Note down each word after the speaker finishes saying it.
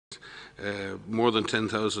more than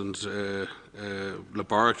 10,000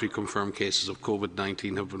 laboratory-confirmed cases of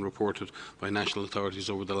COVID-19 have been reported by national authorities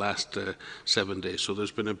over the last 7 days. So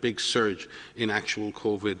there's been a big surge in actual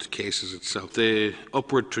COVID cases itself. The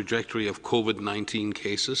upward trajectory of COVID-19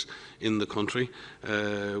 cases in the country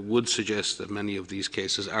would suggest that many of these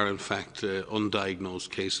cases are in fact undiagnosed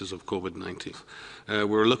cases of COVID-19.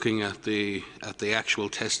 We're looking at the actual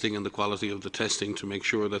testing and the quality of the testing to make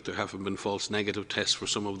sure that there haven't been false negative tests for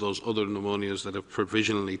some of those other pneumonias that have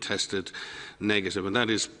provisionally tested negative, and that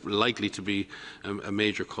is likely to be a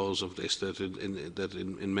major cause of this. That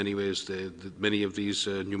in many ways, many of these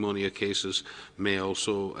pneumonia cases may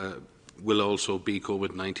also will also be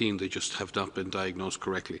COVID-19. They just have not been diagnosed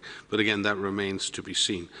correctly. But again, that remains to be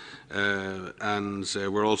seen.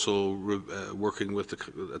 We're also working with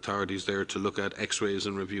the authorities there to look at X-rays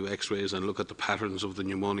and review X-rays and look at the patterns of the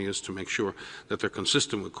pneumonias to make sure that they're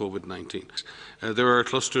consistent with COVID-19. There are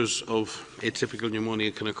clusters of atypical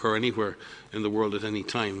pneumonia can occur anywhere in the world at any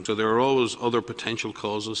time. So there are always other potential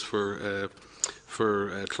causes for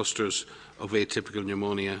clusters of atypical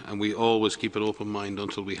pneumonia, and we always keep an open mind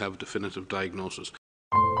until we have definitive diagnosis.